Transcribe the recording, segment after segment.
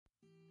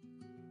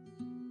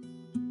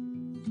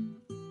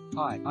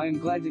Hi, I am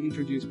glad to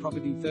introduce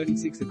property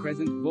 36 The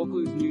Crescent,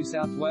 Vaucluse, New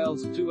South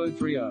Wales,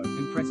 2030.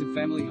 Impressive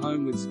family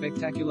home with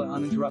spectacular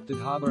uninterrupted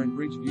harbour and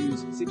bridge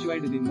views,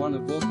 situated in one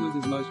of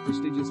Vaucluse's most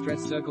prestigious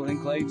dress circle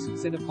enclaves,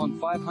 set upon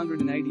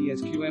 580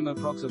 sqm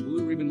approx of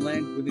blue ribbon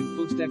land, within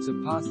footsteps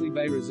of Parsley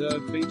Bay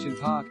Reserve, beach and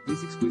park.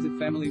 This exquisite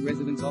family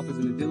residence offers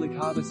an idyllic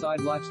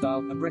harbourside lifestyle.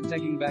 A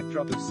breathtaking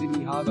backdrop of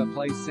Sydney Harbour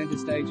plays centre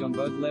stage on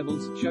both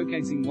levels,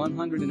 showcasing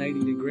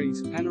 180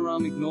 degrees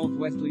panoramic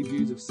northwesterly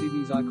views of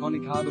Sydney's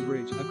iconic Harbour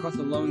Bridge, across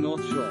the low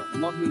North Shore.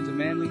 Modern to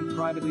Manly,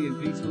 privately and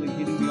peacefully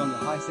hidden beyond the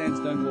high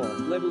sandstone wall.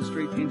 Level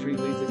street entry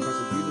leads across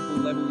a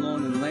beautiful level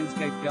lawn and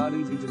landscaped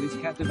gardens into this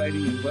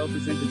captivating and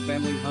well-presented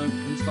family home,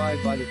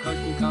 inspired by the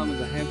coastal calm of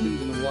the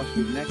Hamptons and awash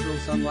with natural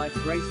sunlight,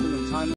 graceful and timeless.